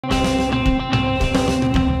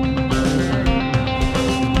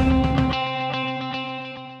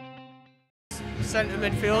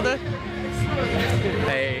midfielder.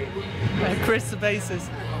 Hey. Chris, the bassist.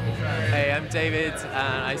 Hey, I'm David,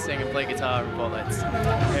 and I sing and play guitar in Portlights.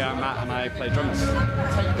 Hey, I'm Matt, and I play drums.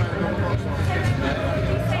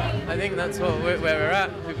 I think that's where we're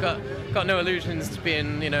at. We've got no illusions to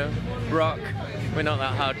being, rock. We're not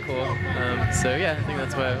that hardcore. So yeah, I think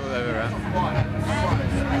that's where we're at.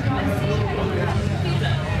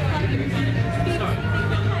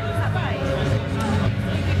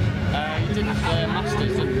 You did the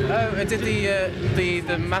masters, didn't you? Oh, I did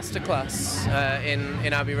the masterclass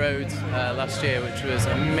in Abbey Road last year, which was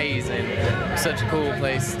amazing. Such a cool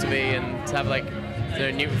place to be, and to have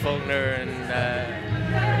Newton Faulkner and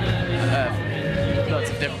lots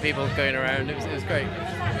of different people going around. It was great.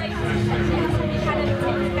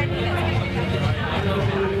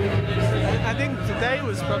 I think today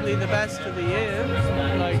was probably the best of the year,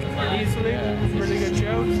 easily. Really good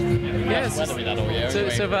shows. Yes, weather we had all year.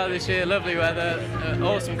 So far this year, lovely weather,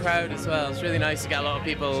 awesome crowd as well. It's really nice to get a lot of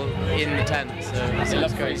people in the tent. So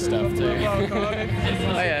it's great stuff too.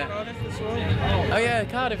 Oh yeah. Oh yeah,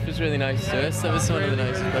 Cardiff was really nice to us. That was one of the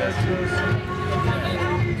nicest places.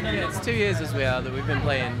 Yeah, it's 2 years as we are that we've been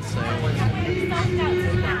playing. So.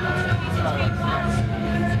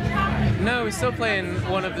 No, we're still playing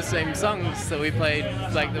one of the same songs that we played,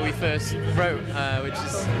 that we first wrote,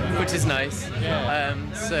 which is nice. Yeah.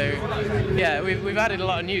 So yeah, we've added a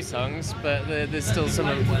lot of new songs, but there's still some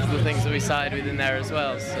of the things that we started with in there as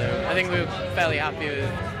well. So I think we were fairly happy with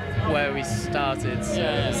where we started. So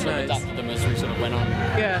yeah, sort of adapted them as we sort of went on.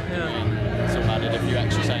 Yeah. Sort of added a few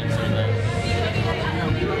extra sounds in there.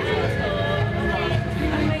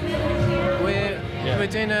 We're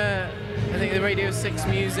doing I think the Radio 6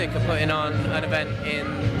 Music are putting on an event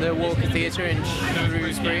in the Walker Theatre in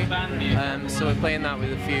Shrewsbury. So we're playing that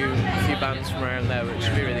with a few bands from around there, which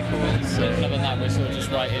should be really cool. So other than that, we're sort of just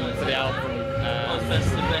writing for the album.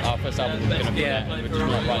 Our first album we're going to we're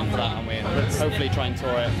just writing for that, and we're hopefully try and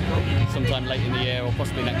tour it sometime late in the year or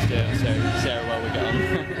possibly next year. So see how well we get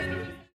on.